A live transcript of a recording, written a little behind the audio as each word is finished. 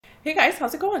Hey guys,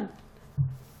 how's it going?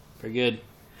 Very good.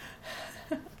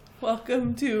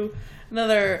 Welcome to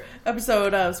another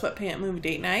episode of Sweatpant Movie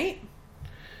Date Night.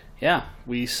 Yeah,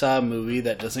 we saw a movie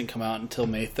that doesn't come out until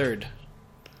May 3rd.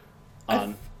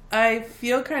 I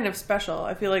feel kind of special.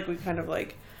 I feel like we kind of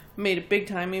made it big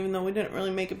time, even though we didn't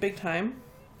really make it big time.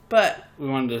 But We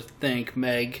wanted to thank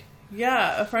Meg.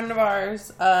 yeah, a friend of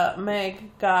ours,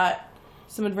 Meg, got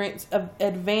some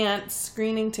advance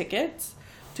screening tickets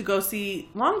to go see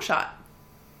Long Shot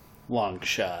Long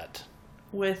Shot.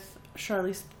 with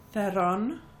Charlize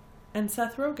Theron and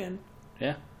Seth Rogen.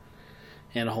 Yeah.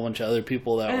 And a whole bunch of other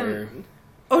people that were...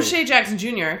 O'Shea Jackson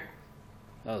Jr.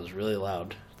 That was really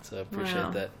loud, so I appreciate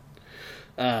Wow.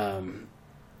 that.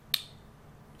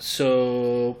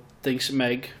 So, thanks,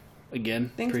 Meg,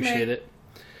 again. Thanks, appreciate Meg. it.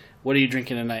 What are you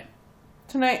drinking tonight?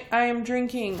 Tonight I am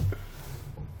drinking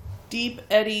Deep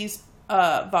Eddy's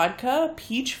vodka,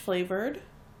 peach flavored,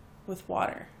 with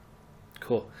water.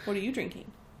 Cool. What are you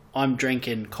drinking? I'm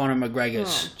drinking Conor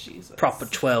McGregor's Oh, Jesus. Proper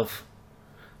 12.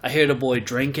 I hear the boy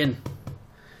drinking.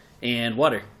 And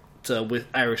water. It's with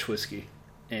Irish whiskey.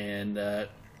 And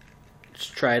let's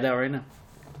try it out right now.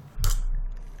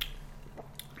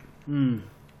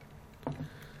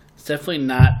 It's definitely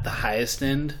not the highest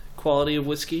end quality of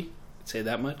whiskey. I'd say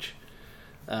that much.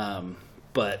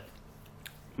 But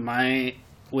my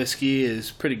whiskey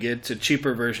is pretty good. It's a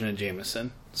cheaper version of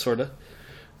Jameson, sort of.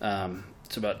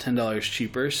 It's about $10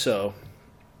 cheaper, so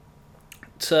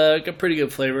it's got pretty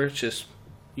good flavor. It's just,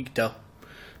 you can tell,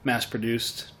 mass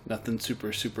produced, nothing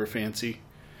super fancy.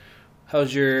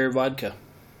 How's your vodka?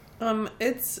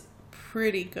 It's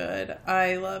pretty good.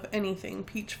 I love anything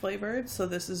peach flavored, so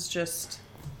this is just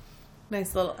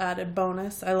nice little added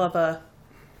bonus. I love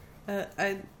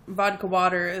vodka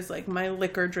water is like my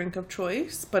liquor drink of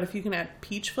choice, but if you can add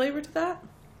peach flavor to that,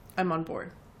 I'm on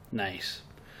board. Nice.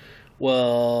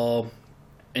 Well,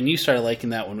 and you started liking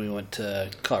that when we went to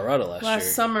Colorado last year.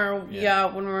 Last summer, Yeah.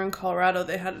 when we were in Colorado,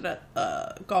 they had it at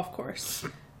a golf course,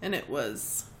 and it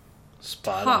was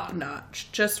Spot top on. notch.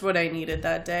 Just what I needed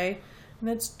that day. And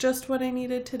it's just what I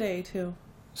needed today, too.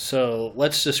 So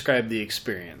let's describe the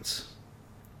experience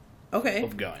Okay.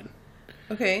 of going.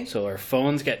 Okay. So our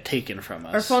phones got taken from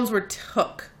us. Our phones were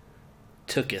Tooketh.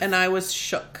 and I was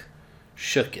shook.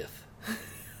 Shooketh.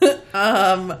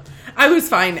 I was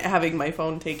fine having my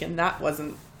phone taken. That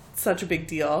wasn't such a big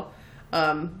deal.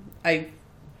 I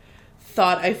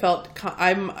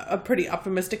I'm a pretty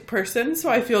optimistic person, so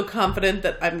I feel confident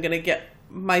that I'm going to get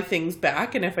my things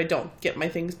back. And if I don't get my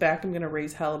things back, I'm going to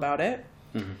raise hell about it.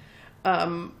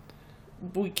 Mm-hmm.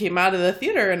 We came out of the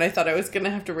theater and I thought I was going to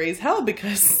have to raise hell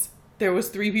because there was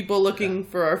 3 people looking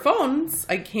for our phones.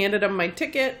 I handed them my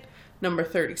ticket, number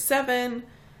 37.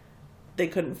 They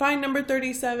couldn't find number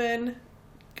 37.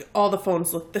 All the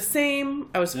phones looked the same.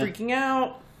 I was freaking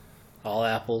out. All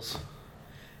apples.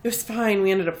 It was fine. We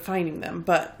ended up finding them,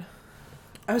 but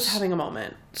I was having a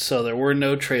moment. So there were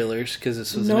no trailers because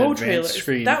this was an No advanced trailers.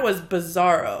 screen. That was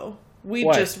bizarro. We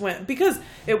Why? just went because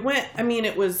it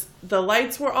was the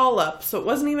lights were all up, so it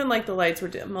wasn't even like the lights were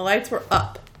dim. The lights were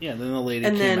up. Yeah, then the lady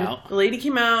And came then out the lady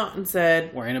came out and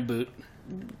said, wearing a boot.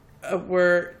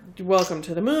 we're welcome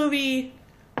to the movie.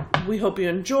 We hope you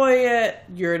enjoy it.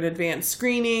 You're an advanced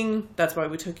screening. That's why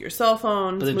we took your cell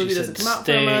phones. But The then movie she doesn't said come out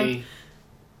for a month.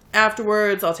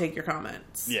 Afterwards, I'll take your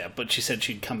comments. Yeah, but she said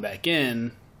she'd come back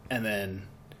in, and then,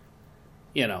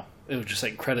 it was just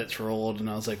like credits rolled, and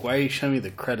I was like, why are you showing me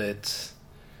the credits?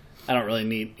 I don't really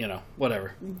need,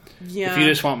 whatever. Yeah. If you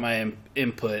just want my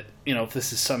input, if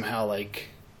this is somehow like,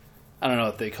 I don't know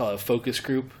what they call it, a focus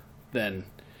group, then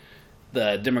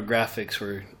the demographics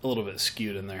were a little bit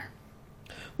skewed in there.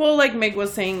 Well, like Meg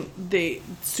was saying, the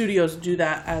studios do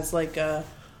that as like a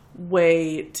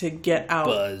way to get out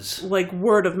Buzz. like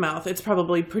word of mouth. It's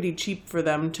probably pretty cheap for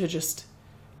them to just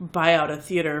buy out a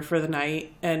theater for the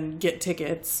night and get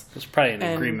tickets. It's probably an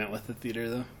And- agreement with the theater,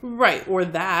 though. Right, or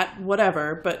that,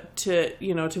 whatever. But to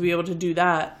be able to do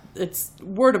that, it's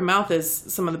word of mouth is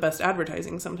some of the best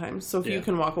advertising sometimes. So if you Yeah.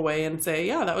 can walk away and say,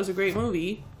 yeah, that was a great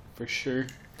movie. For sure.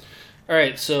 All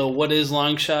right, so what is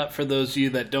Long Shot for those of you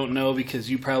that don't know, because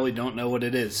you probably don't know what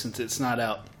it is since it's not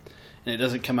out and it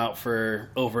doesn't come out for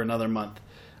over another month.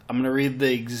 I'm going to read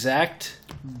the exact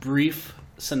brief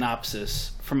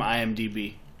synopsis from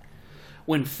IMDb.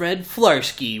 When Fred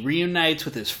Flarsky reunites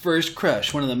with his first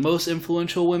crush, one of the most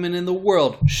influential women in the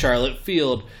world, Charlotte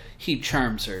Field, he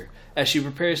charms her. As she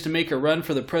prepares to make a run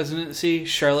for the presidency,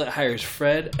 Charlotte hires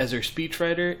Fred as her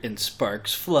speechwriter and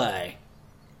sparks fly.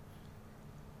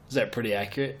 Is that pretty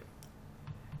accurate?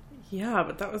 Yeah,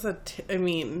 but that was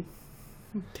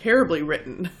terribly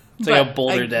written. It's like a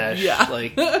Boulder Dash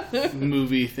like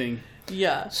movie thing.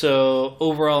 Yeah. So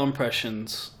overall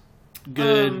impressions,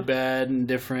 good, bad,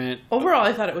 indifferent. Overall,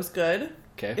 I thought it was good.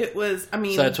 Okay. It was. I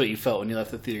mean, so that's what you felt when you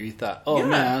left the theater. You thought, "Oh man,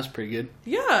 that was pretty good."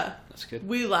 Yeah, that's good.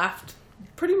 We laughed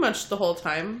pretty much the whole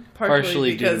time.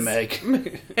 Partially due to because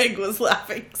Meg. Meg was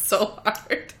laughing so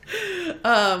hard.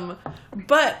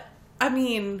 But I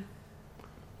mean,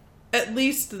 at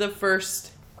least the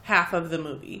first half of the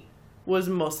movie was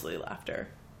mostly laughter.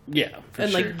 Yeah, for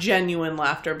and sure. like genuine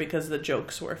laughter because the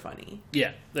jokes were funny.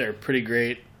 Yeah, they're pretty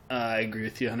great. I agree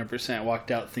with you 100%.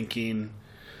 Walked out thinking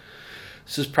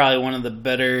this is probably one of the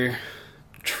better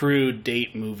true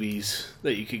date movies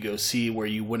that you could go see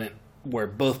where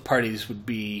both parties would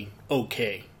be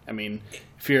okay. I mean,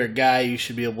 if you're a guy, you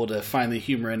should be able to find the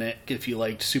humor in it. If you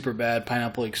liked Superbad,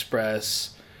 Pineapple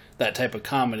Express, that type of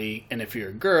comedy. And if you're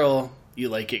a girl, you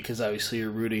like it because obviously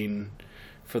you're rooting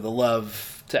for the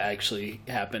love to actually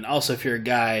happen. Also, if you're a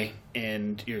guy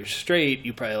and you're straight,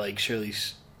 you probably like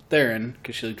Charlize Theron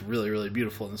because she looked really, really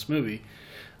beautiful in this movie.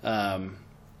 And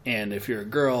if you're a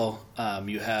girl,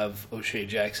 you have O'Shea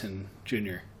Jackson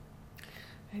Jr.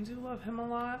 I do love him a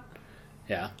lot.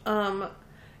 Yeah.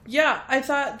 Yeah, I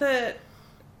thought that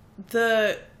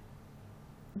the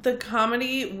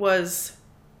comedy was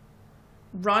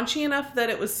raunchy enough that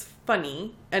it was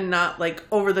funny and not like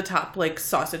over the top like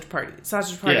Sausage Party.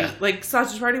 Like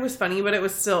Sausage Party was funny, but it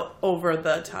was still over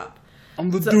the top. I'm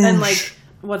the douche. And like,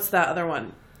 what's that other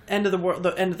one? The end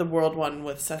of the world one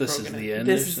with Seth Rogen. This is the end.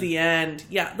 This is the end.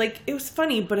 Yeah, like it was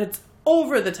funny, but it's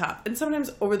over the top. And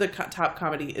sometimes over the top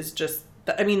comedy is just.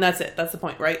 I mean, that's it. That's the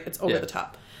point, right? It's over the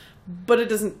top, but it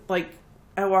doesn't like.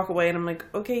 I walk away and I'm like,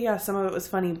 okay, yeah, some of it was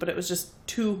funny, but it was just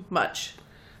too much.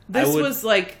 This was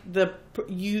like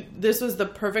This was the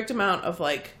perfect amount of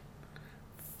like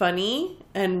funny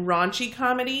and raunchy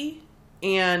comedy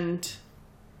and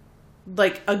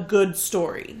like a good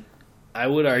story. I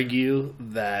would argue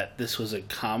that this was a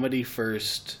comedy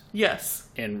first. Yes.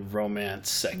 And romance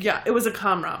second. Yeah, it was a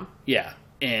com-rom. Yeah.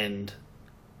 And,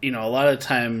 a lot of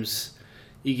times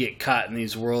you get caught in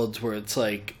these worlds where it's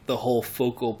like the whole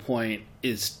focal point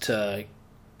is to,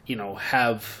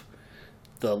 have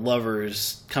the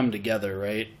lovers come together,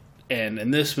 right? And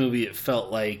in this movie, it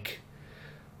felt like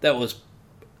that was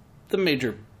the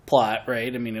major plot,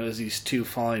 right? I mean, it was these two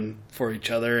falling for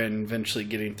each other and eventually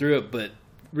getting through it, but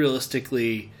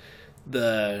realistically,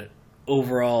 the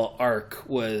overall arc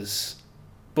was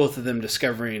both of them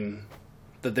discovering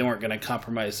that they weren't going to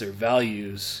compromise their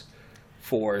values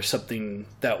for something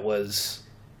that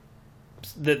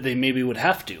they maybe would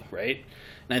have to, right?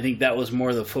 And I think that was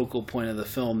more the focal point of the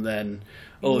film than,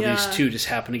 these two just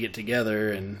happen to get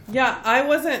together. And yeah, I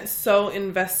wasn't so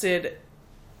invested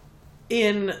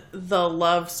in the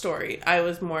love story. I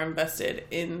was more invested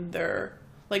in their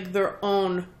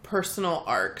own personal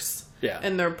arcs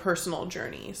and their personal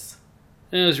journeys.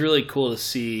 And it was really cool to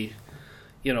see,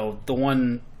 the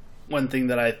one thing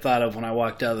that I thought of when I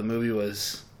walked out of the movie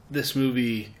was this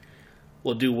movie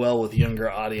will do well with younger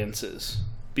audiences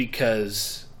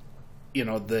because,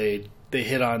 they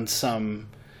hit on some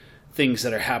things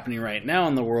that are happening right now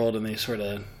in the world and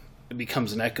it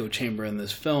becomes an echo chamber in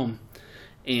this film.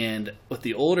 And with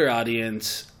the older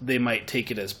audience, they might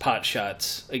take it as pot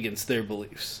shots against their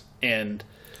beliefs. And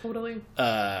totally,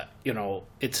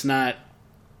 it's not.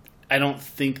 I don't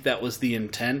think that was the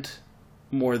intent,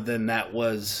 more than that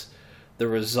was the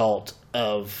result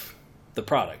of the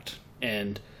product.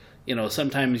 And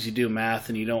sometimes you do math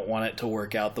and you don't want it to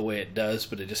work out the way it does,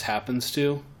 but it just happens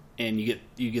to, and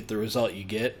you get the result you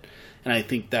get. And I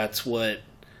think that's what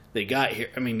they got here.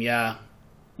 I mean, yeah,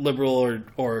 liberal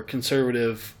or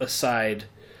conservative aside,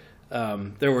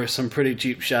 there were some pretty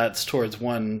cheap shots towards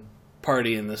one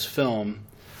party in this film,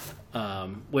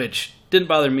 which didn't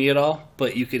bother me at all,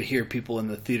 but you could hear people in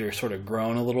the theater sort of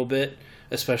groan a little bit,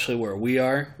 especially where we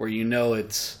are, where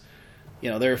it's,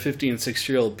 there are 50 and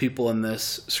 60-year-old people in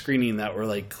this screening that were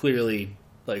like clearly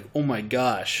like, oh my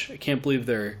gosh, I can't believe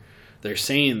they're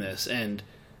saying this. And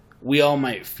we all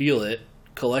might feel it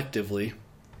collectively.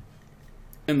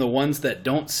 And the ones that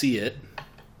don't see it,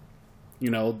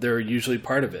 they're usually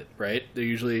part of it, right? They're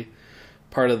usually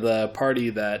part of the party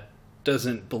that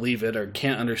doesn't believe it or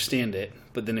can't understand it.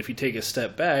 But then if you take a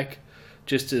step back,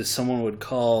 just as someone would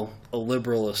call a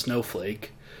liberal a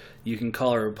snowflake, you can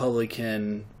call a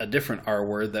Republican a different R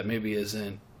word that maybe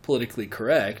isn't politically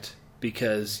correct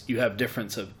because you have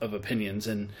difference of opinions.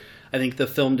 And I think the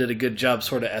film did a good job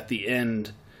sort of at the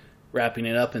end wrapping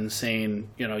it up and saying,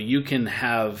 you can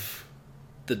have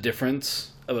the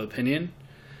difference of opinion.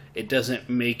 It doesn't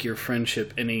make your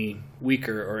friendship any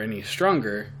weaker or any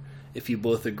stronger. if you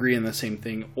both agree on the same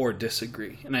thing or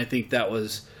disagree. And I think that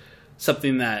was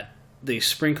something that they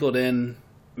sprinkled in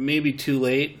maybe too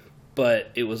late,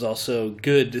 but it was also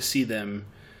good to see them.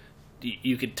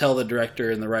 You could tell the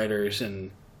director and the writers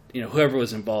and whoever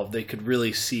was involved, they could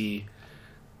really see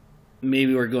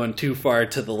maybe we're going too far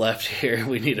to the left here.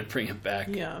 We need to bring it back.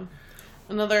 Yeah.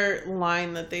 Another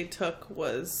line that they took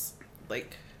was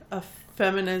like a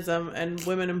feminism and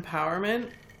women empowerment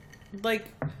like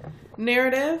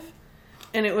narrative,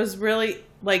 and it was really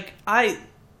like of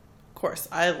course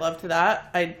I loved that.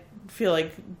 I feel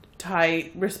like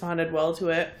Ty responded well to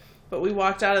it, but we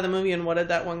walked out of the movie and what did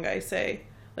that one guy say?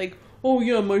 Like, oh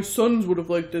yeah, my sons would have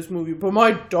liked this movie, but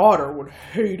my daughter would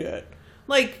hate it.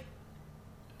 Like,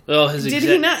 well, did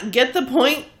he not get the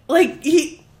point? Like,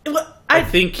 I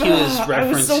think he was referencing...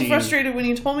 I was so frustrated when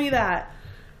you told me that.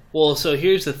 Well, so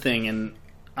here's the thing, and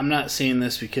I'm not saying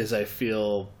this because I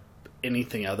feel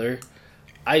anything other.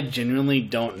 I genuinely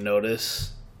don't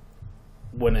notice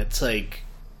when it's like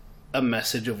a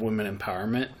message of women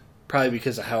empowerment, probably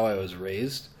because of how I was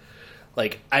raised.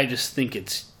 Like, I just think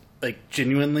it's like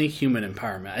genuinely human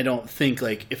empowerment. I don't think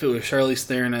like if it was Charlize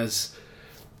Theron as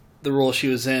the role she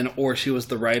was in or she was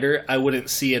the writer, I wouldn't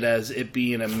see it as it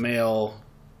being a male,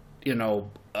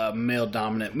 a male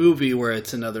dominant movie where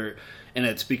it's another, and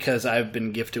it's because I've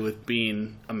been gifted with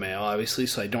being a male, obviously,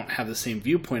 so I don't have the same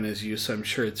viewpoint as you, so I'm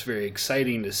sure it's very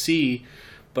exciting to see,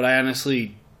 but I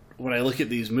honestly, when I look at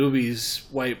these movies,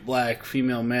 white, black,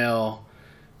 female, male,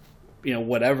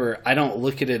 whatever, I don't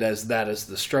look at it as that as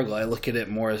the struggle. I look at it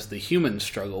more as the human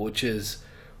struggle, which is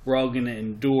we're all going to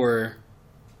endure,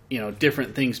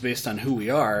 different things based on who we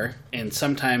are. And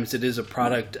sometimes it is a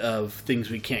product of things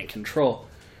we can't control.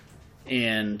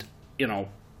 And,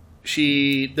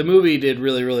 the movie did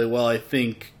really, really well, I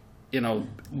think,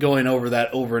 going over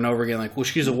that over and over again, like, well,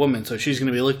 she's a woman, so she's going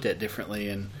to be looked at differently.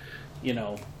 And, it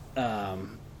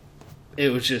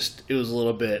was a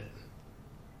little bit,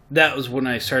 that was when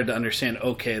I started to understand,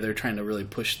 okay, they're trying to really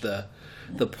push the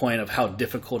point of how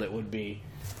difficult it would be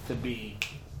to be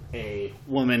a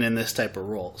woman in this type of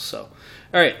role. So,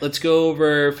 all right, let's go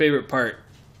over favorite part.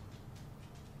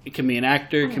 It can be an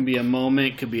actor, it can be a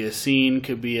moment, could be a scene,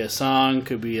 could be a song,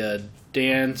 could be a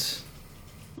dance.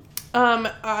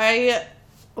 I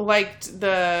liked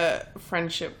the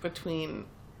friendship between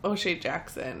O'Shea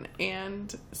Jackson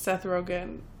and Seth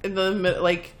Rogen.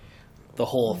 Their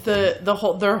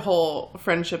whole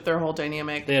friendship, their whole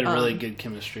dynamic. They had really good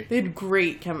chemistry. They had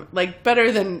great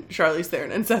better than Charlize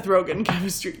Theron and Seth Rogen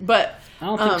chemistry. But I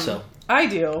don't think so. I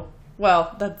do.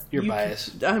 Well, that's you're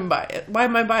biased. I'm biased. Why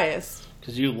am I biased?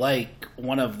 Because you like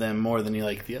one of them more than you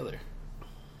like the other.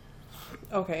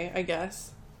 Okay, I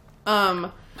guess.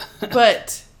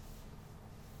 But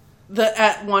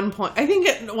at one point, I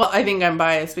think I'm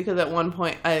biased because at one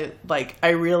point I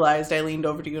realized, I leaned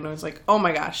over to you and I was like, oh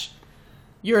my gosh,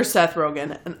 you're Seth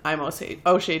Rogen and I'm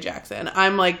O'Shea Jackson.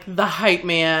 I'm like the hype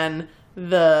man,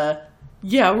 we're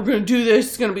going to do this,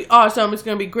 it's going to be awesome, it's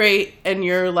going to be great. And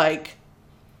you're like,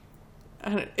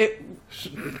 I'm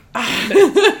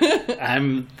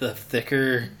the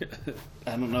thicker,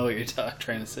 I don't know what you're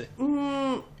trying to say.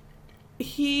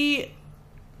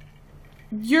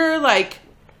 You're like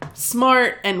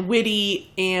smart and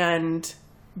witty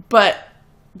but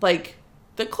like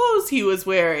the clothes he was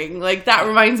wearing, like that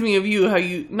reminds me of you, how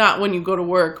you, not when you go to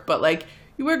work, but like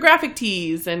you wear graphic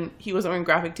tees, and he wasn't wearing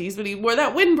graphic tees, but he wore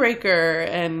that windbreaker,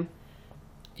 and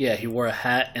yeah, he wore a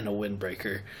hat and a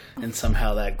windbreaker, and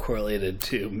somehow that correlated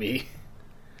to me.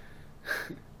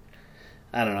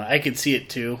 I don't know, I could see it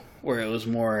too, where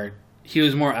he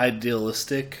was more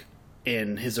idealistic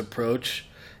in his approach,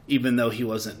 even though he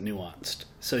wasn't nuanced.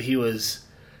 So he was,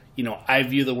 I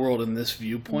view the world in this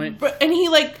viewpoint. And he,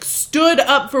 stood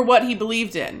up for what he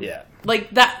believed in. Yeah.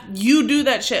 Like, that, you do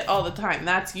that shit all the time.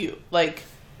 That's you.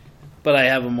 But I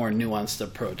have a more nuanced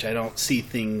approach. I don't see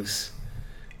things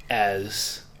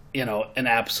as, an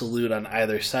absolute on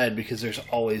either side, because there's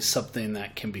always something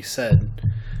that can be said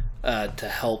to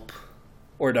help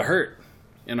or to hurt.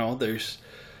 There's...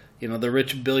 the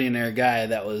rich billionaire guy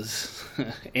that was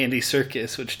Andy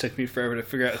Serkis, which took me forever to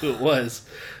figure out who it was.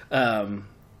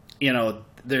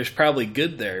 There's probably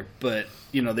good there, but,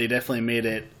 they definitely made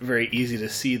it very easy to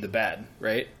see the bad,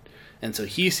 right? And so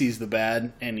he sees the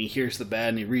bad, and he hears the bad,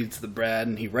 and he reads the bad,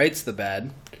 and he writes the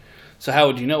bad. So how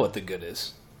would you know what the good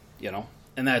is?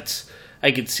 And that's,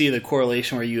 I could see the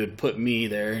correlation where you would put me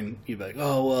there, and you'd be like,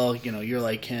 oh, well, you're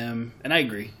like him. And I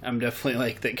agree. I'm definitely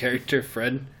like that character,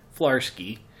 Fred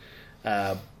Flarsky.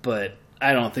 But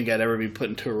I don't think I'd ever be put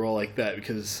into a role like that,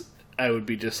 because I would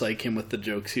be just like him with the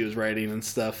jokes he was writing and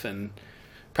stuff, and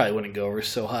probably wouldn't go over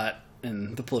so hot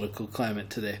in the political climate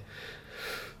today.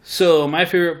 So my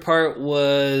favorite part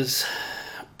was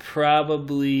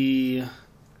probably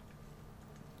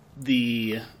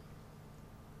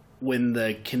when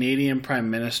the Canadian Prime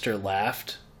Minister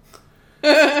laughed.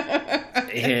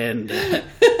 And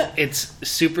it's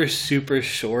super, super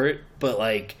short, but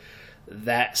like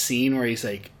that scene where he's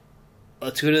like,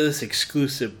 let's go to this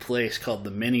exclusive place called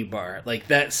the Mini Bar. Like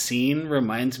that scene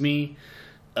reminds me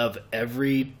of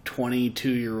every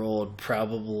 22-year-old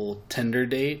probable Tinder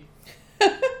date.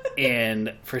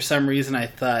 And for some reason I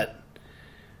thought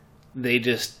they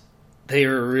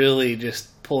were really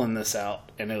just pulling this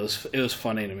out, and it was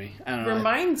funny to me. I don't know.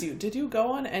 Reminds you, did you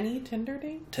go on any Tinder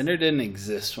dates? Tinder didn't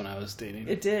exist when I was dating.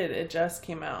 It did. It just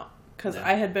came out. Because Yeah.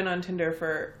 I had been on Tinder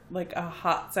for like a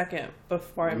hot second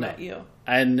before I met you.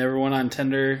 I had never went on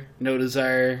Tinder. No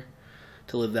desire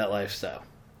to live that lifestyle.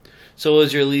 So what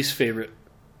was your least favorite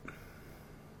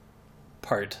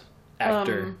part?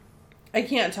 Actor? I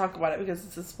can't talk about it because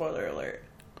it's a spoiler alert.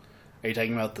 Are you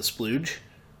talking about the splooge?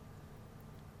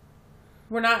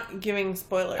 We're not giving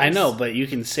spoilers. I know, but you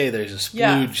can say there's a splooge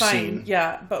Yeah, fine. scene.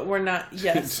 Yeah, but we're not.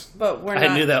 Yes, but we're not.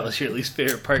 I knew that was your least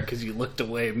favorite part because you looked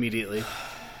away immediately.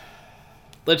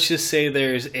 Let's just say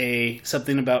there's a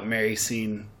something about Mary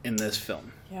scene in this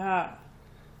film. Yeah.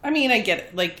 I mean, I get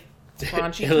it. Like, it's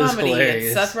raunchy It was comedy. hilarious.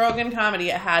 It's Seth Rogen comedy.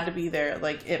 It had to be there.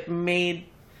 Like, it made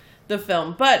the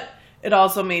film. But it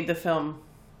also made the film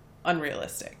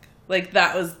unrealistic. Like,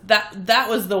 that was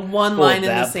the one line in the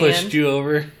That sand. pushed you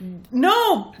over?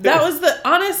 No, that was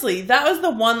honestly, that was the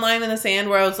one line in the sand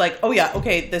where I was like, oh yeah,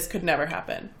 okay, this could never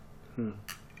happen.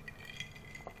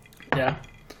 Yeah.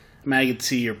 I mean, I could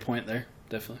see your point there.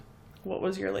 Definitely. What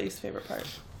was your least favorite part?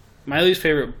 My least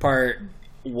favorite part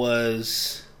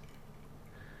was,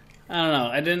 I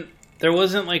don't know, there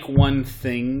wasn't like one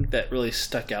thing that really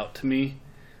stuck out to me.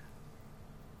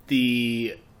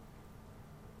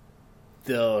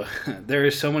 There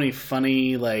are so many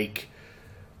funny, like,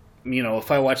 you know,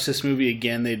 if I watch this movie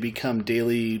again, they'd become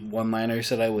daily one-liners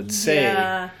that I would say.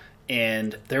 Yeah.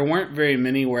 And there weren't very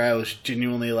many where I was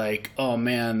genuinely like, oh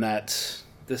man, this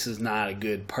is not a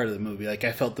good part of the movie. Like,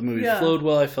 I felt the movie flowed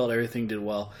well. I felt everything did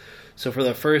well. So for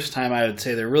the first time, I would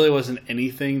say there really wasn't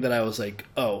anything that I was like,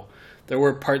 oh, there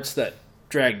were parts that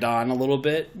dragged on a little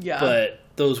bit. Yeah. But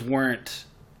those weren't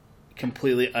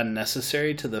completely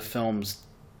unnecessary to the film's,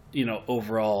 you know,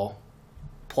 overall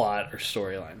plot or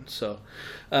storyline. So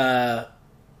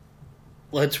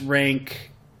let's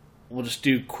rank, we'll just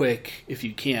do quick if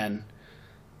you can,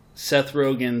 Seth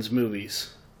Rogen's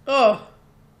movies. Oh.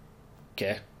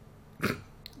 Okay.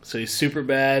 So he's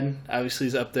Superbad. Obviously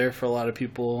he's up there for a lot of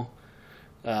people.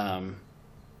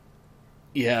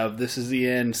 You have This Is the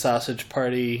End, Sausage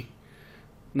Party,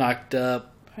 Knocked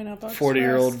Up, Pineapple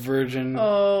 40-Year-Old Express. Virgin.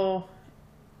 Oh.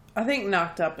 I think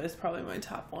Knocked Up is probably my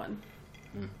top one.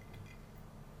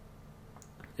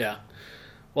 Yeah.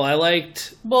 Well, I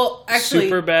liked Well, actually,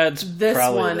 Superbad's this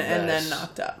probably one the and then best.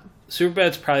 Knocked Up.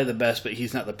 Superbad's probably the best, but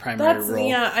he's not the primary role.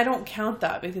 Yeah, I don't count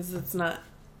that because it's not.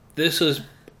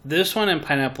 This one and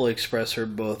Pineapple Express are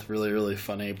both really, really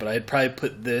funny, but I'd probably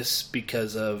put this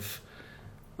because of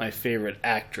my favorite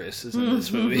actress is in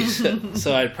this movie,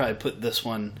 so I'd probably put this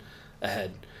one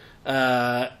ahead.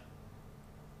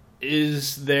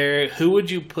 Who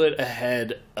would you put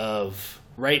ahead of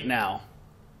right now?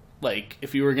 Like,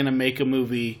 if you were going to make a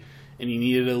movie and you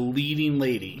needed a leading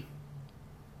lady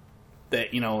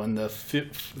that, you know, in the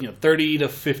 30 to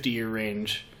 50 year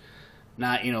range,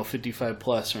 not, you know, 55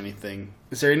 plus or anything.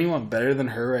 Is there anyone better than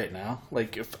her right now?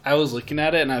 Like, if I was looking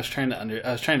at it and I was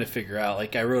trying to figure out,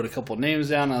 like, I wrote a couple names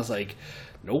down and I was like,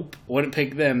 nope, wouldn't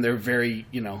pick them. They're very,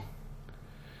 you know.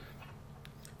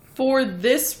 For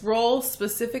this role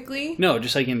specifically? No,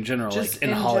 just like in general, Just like in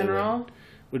in Hollywood. general?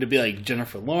 Would it be like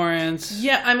Jennifer Lawrence?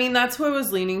 Yeah, I mean, that's who I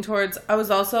was leaning towards. I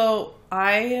love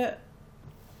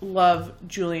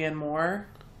Julianne Moore,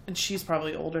 and she's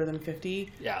probably older than 50.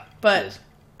 Yeah. But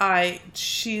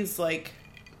she's like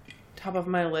top of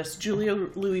my list. Julia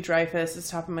Louis-Dreyfus is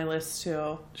top of my list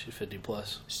too. She's 50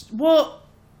 plus. Well,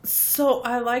 so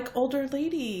I like older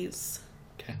ladies.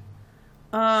 Okay.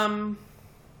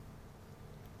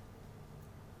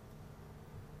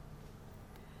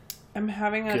 I'm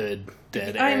having a Good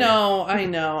dead air. I know.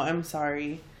 I'm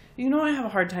sorry. You know, I have a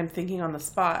hard time thinking on the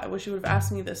spot. I wish you would have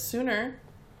asked me this sooner.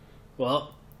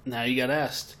 Well, now you got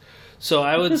asked. So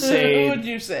I would say What would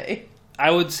you say?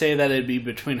 I would say that it'd be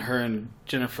between her and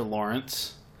Jennifer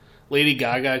Lawrence. Lady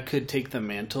Gaga could take the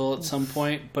mantle at some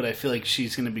point, but I feel like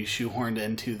she's going to be shoehorned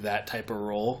into that type of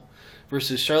role.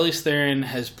 Versus Charlize Theron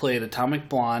has played Atomic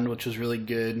Blonde, which was really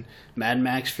good. Mad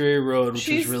Max Fury Road, which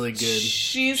was really good.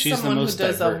 She's someone who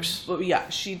does diverse.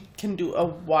 She can do a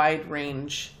wide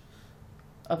range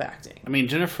of acting. I mean,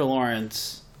 Jennifer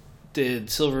Lawrence did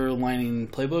Silver Lining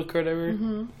Playbook or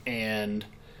whatever, and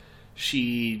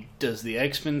she does the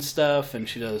X-Men stuff, and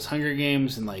she does Hunger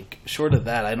Games, and like short of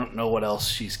that, I don't know what else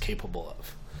she's capable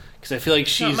of. Because I feel like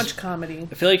she's not much comedy.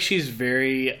 I feel like she's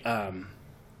very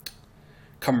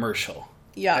commercial.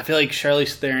 Yeah, I feel like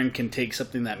Charlize Theron can take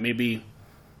something that maybe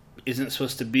isn't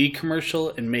supposed to be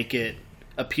commercial and make it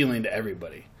appealing to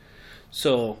everybody.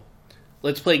 So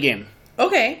let's play a game.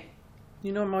 Okay,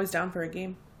 you know I'm always down for a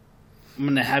game. I'm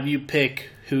gonna have you pick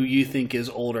who you think is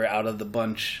older out of the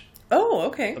bunch. Oh,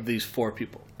 okay. Of these 4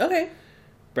 people. Okay.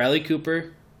 Bradley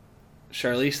Cooper,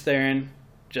 Charlize Theron,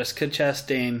 Jessica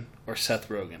Chastain, or Seth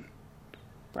Rogen.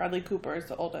 Bradley Cooper is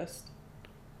the oldest.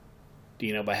 Do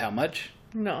you know by how much?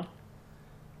 No.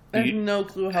 I have no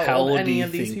clue how old any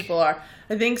of these people are.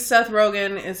 I think Seth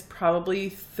Rogen is probably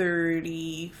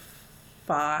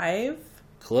 35.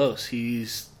 Close.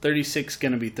 He's 36,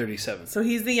 gonna be 37. So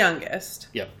he's the youngest.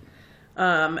 Yep.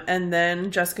 And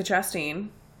then Jessica Chastain.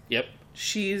 Yep.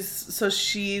 She's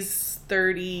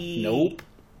 30. Nope.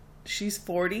 She's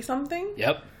 40 something?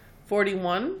 Yep.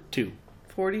 41?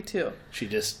 42. She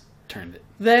just turned it.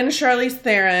 Then Charlize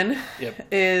Theron Yep.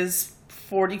 is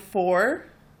 44.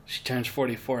 She turns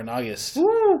 44 in August.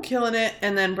 Woo, killing it.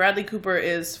 And then Bradley Cooper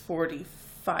is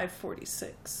 45,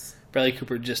 46. Bradley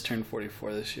Cooper just turned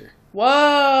 44 this year.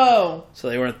 Whoa! So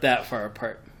they weren't that far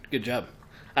apart. Good job.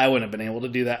 I wouldn't have been able to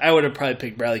do that. I would have probably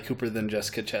picked Bradley Cooper than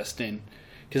Jessica Chastain.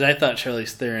 Because I thought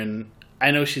Charlize Theron,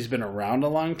 I know she's been around a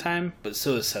long time, but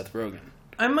so is Seth Rogen.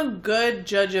 I'm a good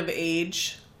judge of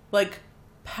age, like,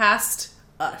 past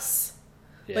us.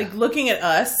 Yeah. Like, looking at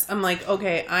us, I'm like,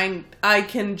 okay, I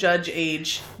can judge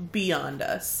age beyond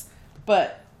us.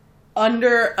 But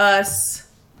under us,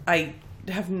 I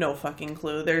have no fucking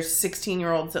clue. There's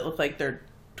 16-year-olds that look like they're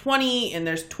 20, and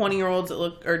there's 20-year-olds that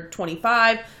look, or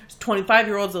 25. There's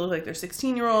 25-year-olds that look like they're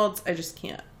 16-year-olds. I just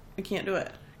can't. I can't do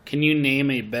it. Can you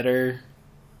name a better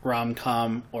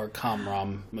rom-com or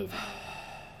com-rom movie?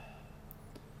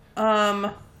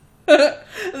 The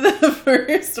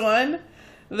first one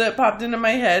that popped into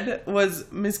my head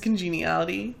was Miss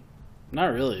Congeniality.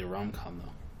 Not really a rom-com,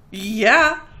 though.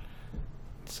 Yeah.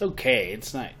 It's okay.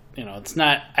 It's not, it's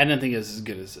not, I didn't think it was as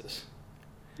good as this.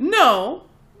 No.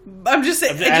 I'm just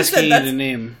saying. I'm asking you to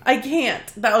name. I can't.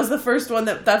 That was the first one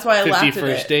that's why I laughed at 50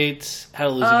 First Dates, How to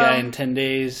Lose a Guy in 10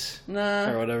 Days, nah,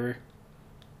 or whatever.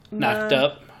 Knocked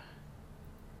Up.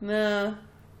 Nah.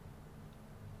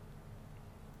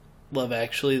 Love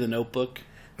Actually, The Notebook.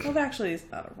 Love Actually is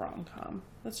not a rom-com.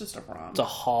 That's just a rom. It's a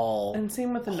whole... And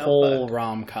same with The Notebook. Whole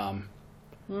rom-com.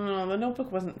 No, The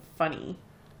Notebook wasn't funny.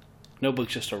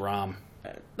 Notebook's just a rom.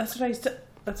 That's what I said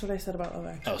about Love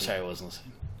Actually. Oh, sorry, I wasn't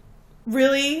listening.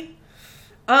 Really?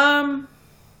 Yeah,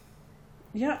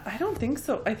 I don't think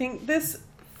so. I think this,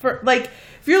 if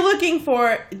you're looking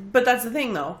for, but that's the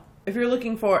thing though. If you're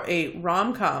looking for a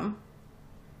rom-com,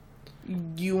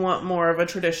 you want more of a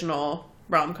traditional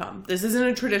rom-com. This isn't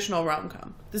a traditional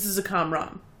rom-com. This is a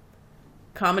com-rom.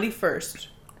 Comedy first.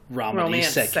 Romance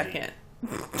second.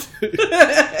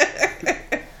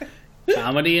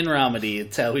 Comedy and romedy.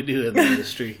 It's how we do it in the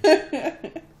industry.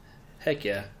 Heck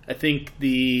yeah. I think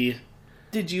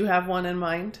Did you have one in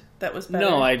mind that was better?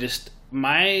 No,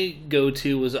 my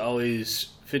go-to was always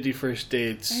 50 First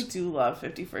Dates. I do love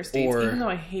 50 First Dates, even though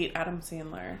I hate Adam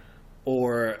Sandler.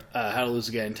 Or How to Lose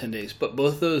a Guy in 10 Days. But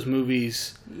both those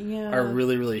movies are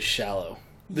really, really shallow.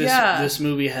 This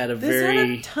movie had had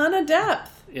a ton of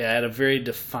depth. Yeah, it had a very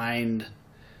defined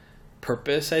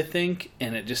purpose, I think,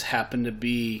 and it just happened to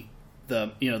be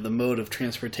the mode of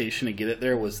transportation to get it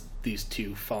there was these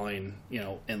two falling,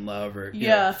 in love or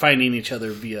finding each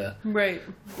other via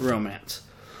romance.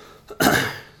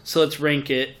 So let's rank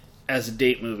it as a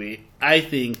date movie. I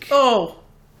think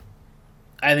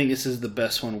this is the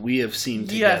best one we have seen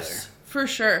together. Yes, for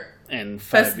sure. And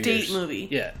 5 best years. Date movie.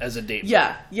 Yeah, as a date movie.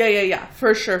 Yeah.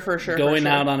 For sure. Going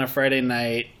out on a Friday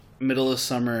night, middle of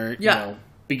summer,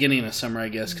 beginning of summer, I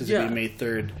guess, because it'd be May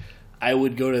 3rd. I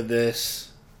would go to this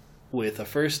with a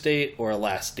first date or a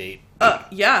last date.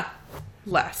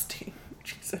 Last date.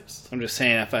 Jesus. I'm just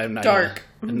saying if I'm not dark.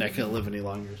 I'm not going to live any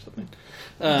longer or something.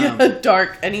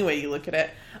 Dark, any way you look at it.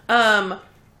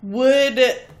 Would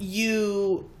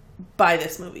you buy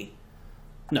this movie?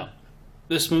 No.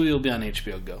 This movie will be on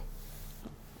HBO Go.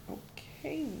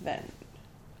 Okay, then.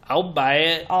 I'll buy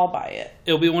it. I'll buy it.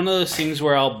 It'll be one of those things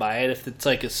where I'll buy it if it's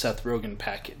like a Seth Rogen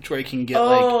package where I can get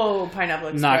Pineapple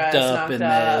Express, knocked up in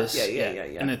this. Yeah.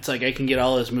 And it's like I can get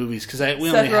all his movies because we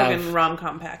Seth only Rogen have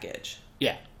rom-com package.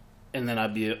 Yeah, and then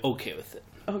I'd be okay with it.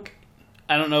 Okay.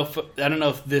 I don't know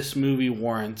if this movie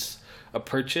warrants a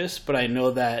purchase, but I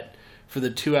know that for the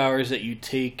 2 hours that you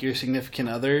take your significant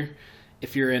other,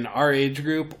 if you're in our age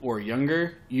group or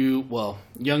younger,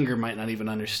 younger might not even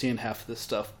understand half of this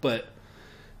stuff, but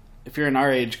if you're in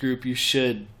our age group, you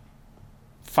should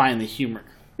find the humor.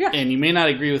 Yeah. And you may not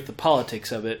agree with the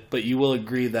politics of it, but you will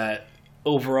agree that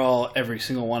overall, every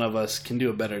single one of us can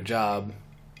do a better job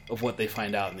of what they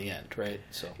find out in the end, right?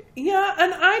 So yeah,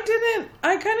 and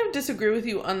I kind of disagree with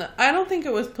you on that. I don't think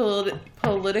it was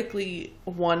politically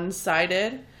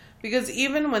one-sided, because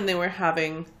even when they were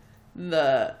having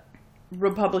the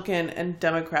Republican and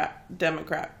Democrat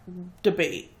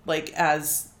debate, like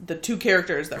as the two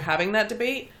characters, they're having that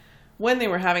debate. When they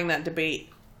were having that debate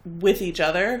with each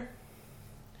other,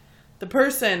 the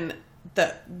person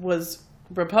that was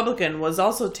Republican was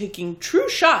also taking true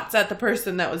shots at the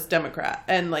person that was Democrat,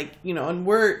 and and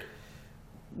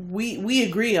we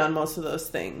agree on most of those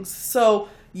things. So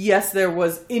yes, there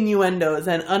was innuendos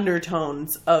and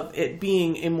undertones of it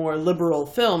being a more liberal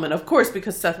film, and of course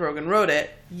because Seth Rogen wrote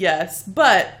it, yes,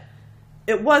 but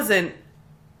it wasn't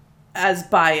as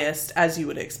biased as you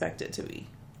would expect it to be.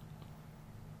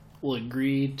 We'll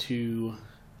agree to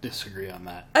disagree on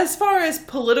that. As far as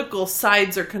political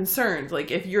sides are concerned,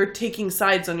 like if you're taking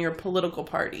sides on your political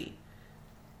party.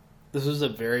 This was a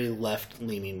very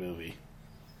left-leaning movie.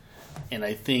 And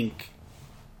I think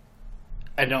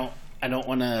I don't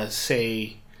want to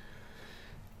say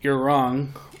you're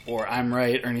wrong or I'm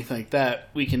right or anything like that.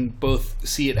 We can both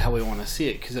see it how we want to see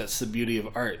it, because that's the beauty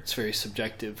of art. It's very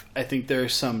subjective. I think there are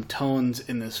some tones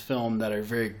in this film that are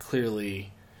very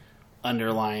clearly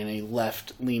underlying a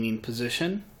left-leaning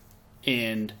position,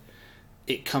 and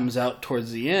it comes out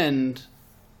towards the end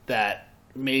that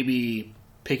maybe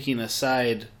picking a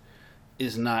side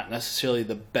is not necessarily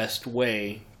the best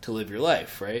way to live your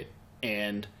life, right?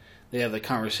 And they have the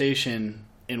conversation,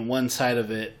 and one side of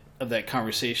that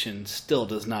conversation still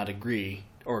does not agree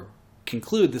or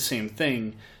conclude the same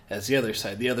thing as the other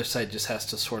side. The other side just has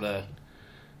to sort of,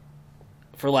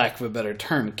 for lack of a better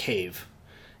term, cave.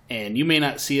 And you may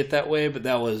not see it that way, but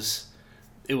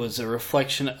it was a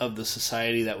reflection of the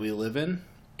society that we live in,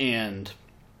 and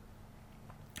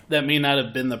that may not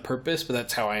have been the purpose, but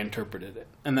that's how I interpreted it.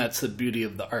 And that's the beauty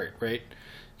of the art, right?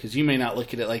 Because you may not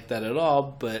look at it like that at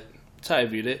all, but that's how I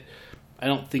viewed it. I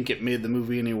don't think it made the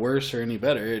movie any worse or any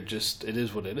better. It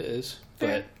is what it is.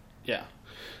 But, yeah.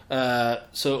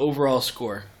 So, overall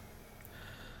score.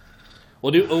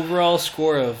 We'll do overall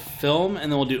score of film,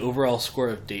 and then we'll do overall score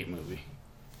of date movie.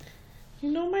 You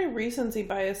know, my recency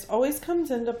bias always comes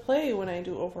into play when I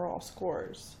do overall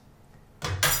scores.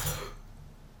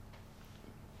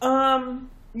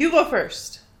 You go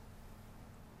first.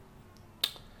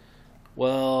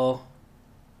 Well,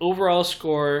 overall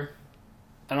score,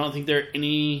 I don't think there are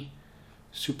any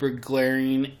super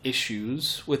glaring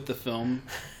issues with the film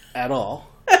at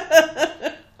all.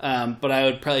 But I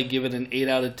would probably give it an 8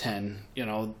 out of 10. You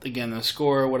know, again, the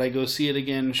score, would I go see it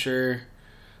again? Sure.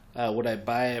 Would I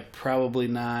buy it? Probably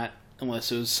not,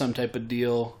 unless it was some type of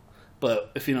deal.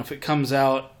 But if it comes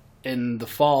out in the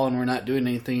fall and we're not doing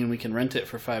anything and we can rent it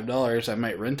for $5, I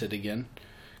might rent it again,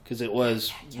 because it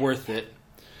was worth it.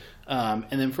 And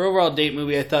then for overall date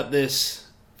movie, I thought this,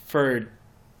 for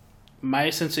my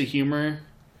sense of humor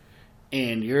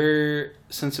and your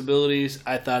sensibilities,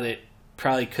 I thought it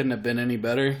probably couldn't have been any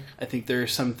better. I think there are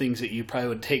some things that you probably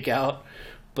would take out,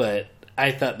 but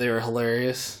I thought they were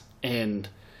hilarious. And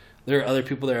there are other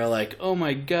people that are like, oh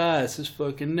my god, this is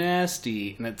fucking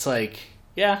nasty. And it's like,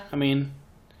 yeah,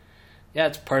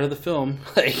 it's part of the film.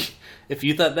 Like, if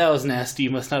you thought that was nasty,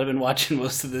 you must not have been watching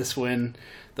most of this when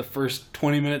the first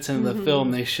 20 minutes into the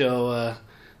film they show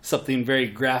something very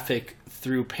graphic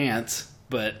through pants.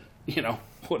 But,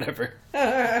 whatever.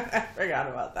 I forgot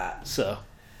about that. So,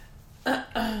 10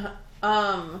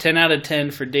 out of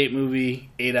 10 for date movie,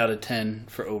 8 out of 10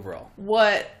 for overall.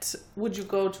 What would you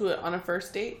go to it on a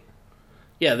first date?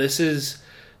 Yeah,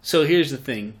 so here's the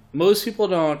thing. Most people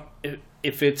don't,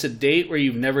 if it's a date where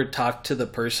you've never talked to the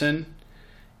person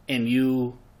and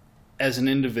you, as an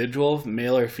individual,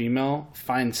 male or female,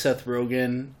 find Seth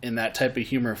Rogen and that type of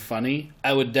humor funny,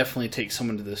 I would definitely take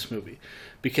someone to this movie.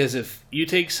 Because if you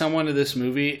take someone to this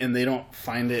movie and they don't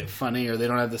find it funny or they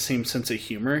don't have the same sense of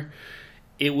humor,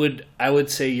 I would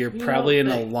say you're probably in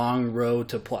a long road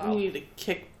to plow. You need to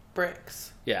kick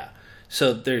bricks. Yeah.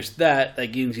 So there's that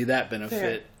gives you that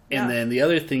benefit. Yeah. And then the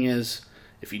other thing is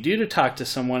if you do to talk to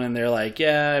someone and they're like,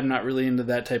 yeah, I'm not really into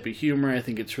that type of humor, I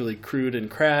think it's really crude and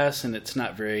crass, and it's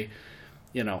not very,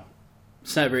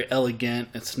 it's not very elegant,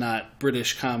 it's not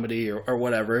British comedy or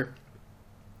whatever,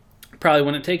 probably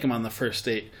wouldn't take them on the first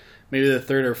date. Maybe the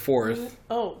third or fourth.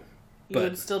 Oh, you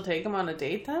would still take them on a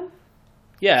date then?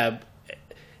 Yeah.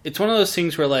 It's one of those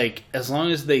things where, like, as long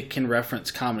as they can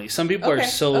reference comedy. Some people are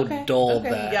so dull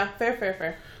that... Yeah,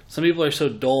 fair. Some people are so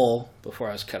dull, before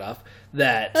I was cut off,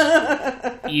 that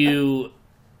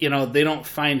they don't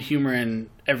find humor in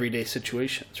everyday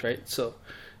situations, right? So,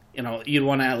 you'd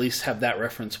want to at least have that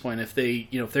reference point. If they,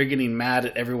 if they're getting mad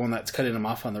at everyone that's cutting them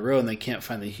off on the road and they can't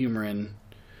find the humor in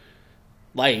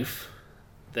life,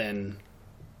 then,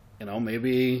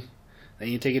 maybe then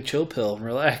you take a chill pill and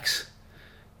relax.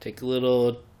 Take a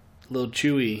little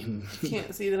chewy. You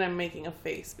can't see that I'm making a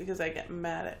face because I get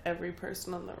mad at every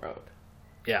person on the road.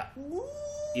 Yeah,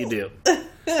 you do.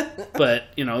 But,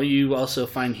 you also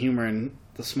find humor in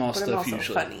the small stuff I'm also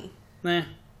usually. Funny.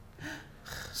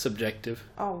 Subjective.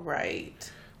 All right.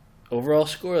 Overall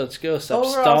score, let's go. Stop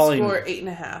Overall stalling. Score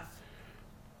 8.5.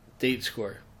 Date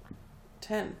score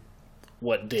 10.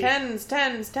 What date? Tens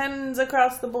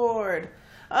across the board.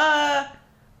 I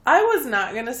was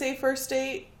not gonna say first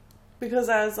date because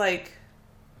I was like,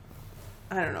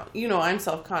 I don't know. I'm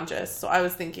self-conscious, so I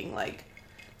was thinking like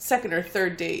second or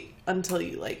third date until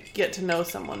you like get to know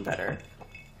someone better.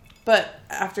 But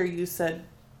after you said,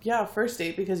 yeah, first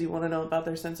date because you want to know about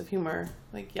their sense of humor,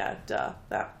 like, yeah, duh,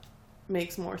 that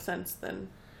makes more sense than.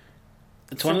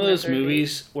 It's one of those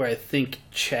movies where I think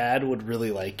Chad would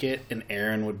really like it and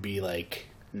Aaron would be like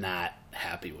not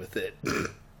happy with it.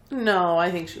 No,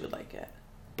 I think she would like it.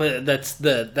 But that's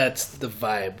the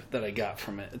vibe that I got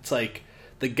from it. It's like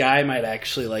the guy might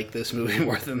actually like this movie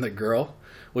more than the girl,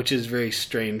 which is very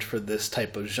strange for this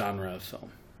type of genre of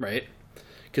film, right?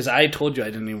 Because I told you I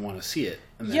didn't even want to see it.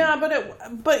 And then... Yeah, but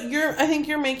I think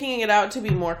you're making it out to be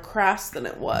more crass than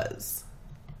it was.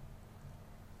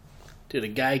 Dude, a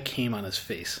guy came on his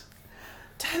face.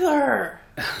 Tyler!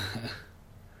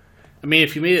 I mean,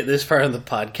 if you made it this far on the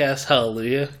podcast,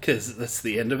 hallelujah, because that's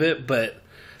the end of it, but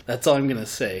that's all I'm going to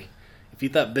say. If you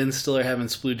thought Ben Stiller having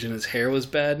splooge in his hair was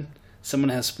bad, someone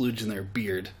has splooge in their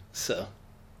beard, so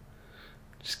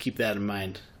just keep that in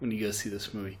mind when you go see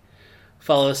this movie.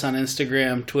 Follow us on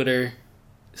Instagram, Twitter,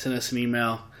 send us an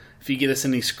email. If you get us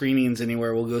any screenings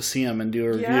anywhere, we'll go see them and do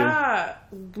a review. Yeah,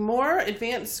 more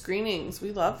advanced screenings.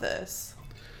 We love this.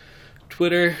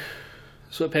 Twitter,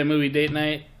 Sweatpants Movie Date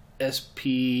Night,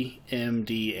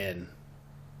 SPMDN.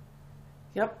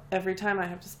 Yep, every time I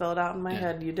have to spell it out in my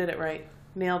head. You did it right.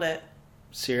 Nailed it.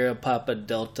 Sierra, Papa,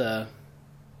 Delta,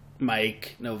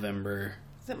 Mike, November.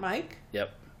 Is it Mike?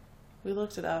 Yep. We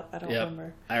looked it up. I don't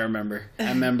remember. I remember. I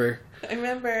remember. I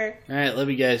remember. All right,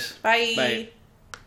 love you guys. Bye. Bye.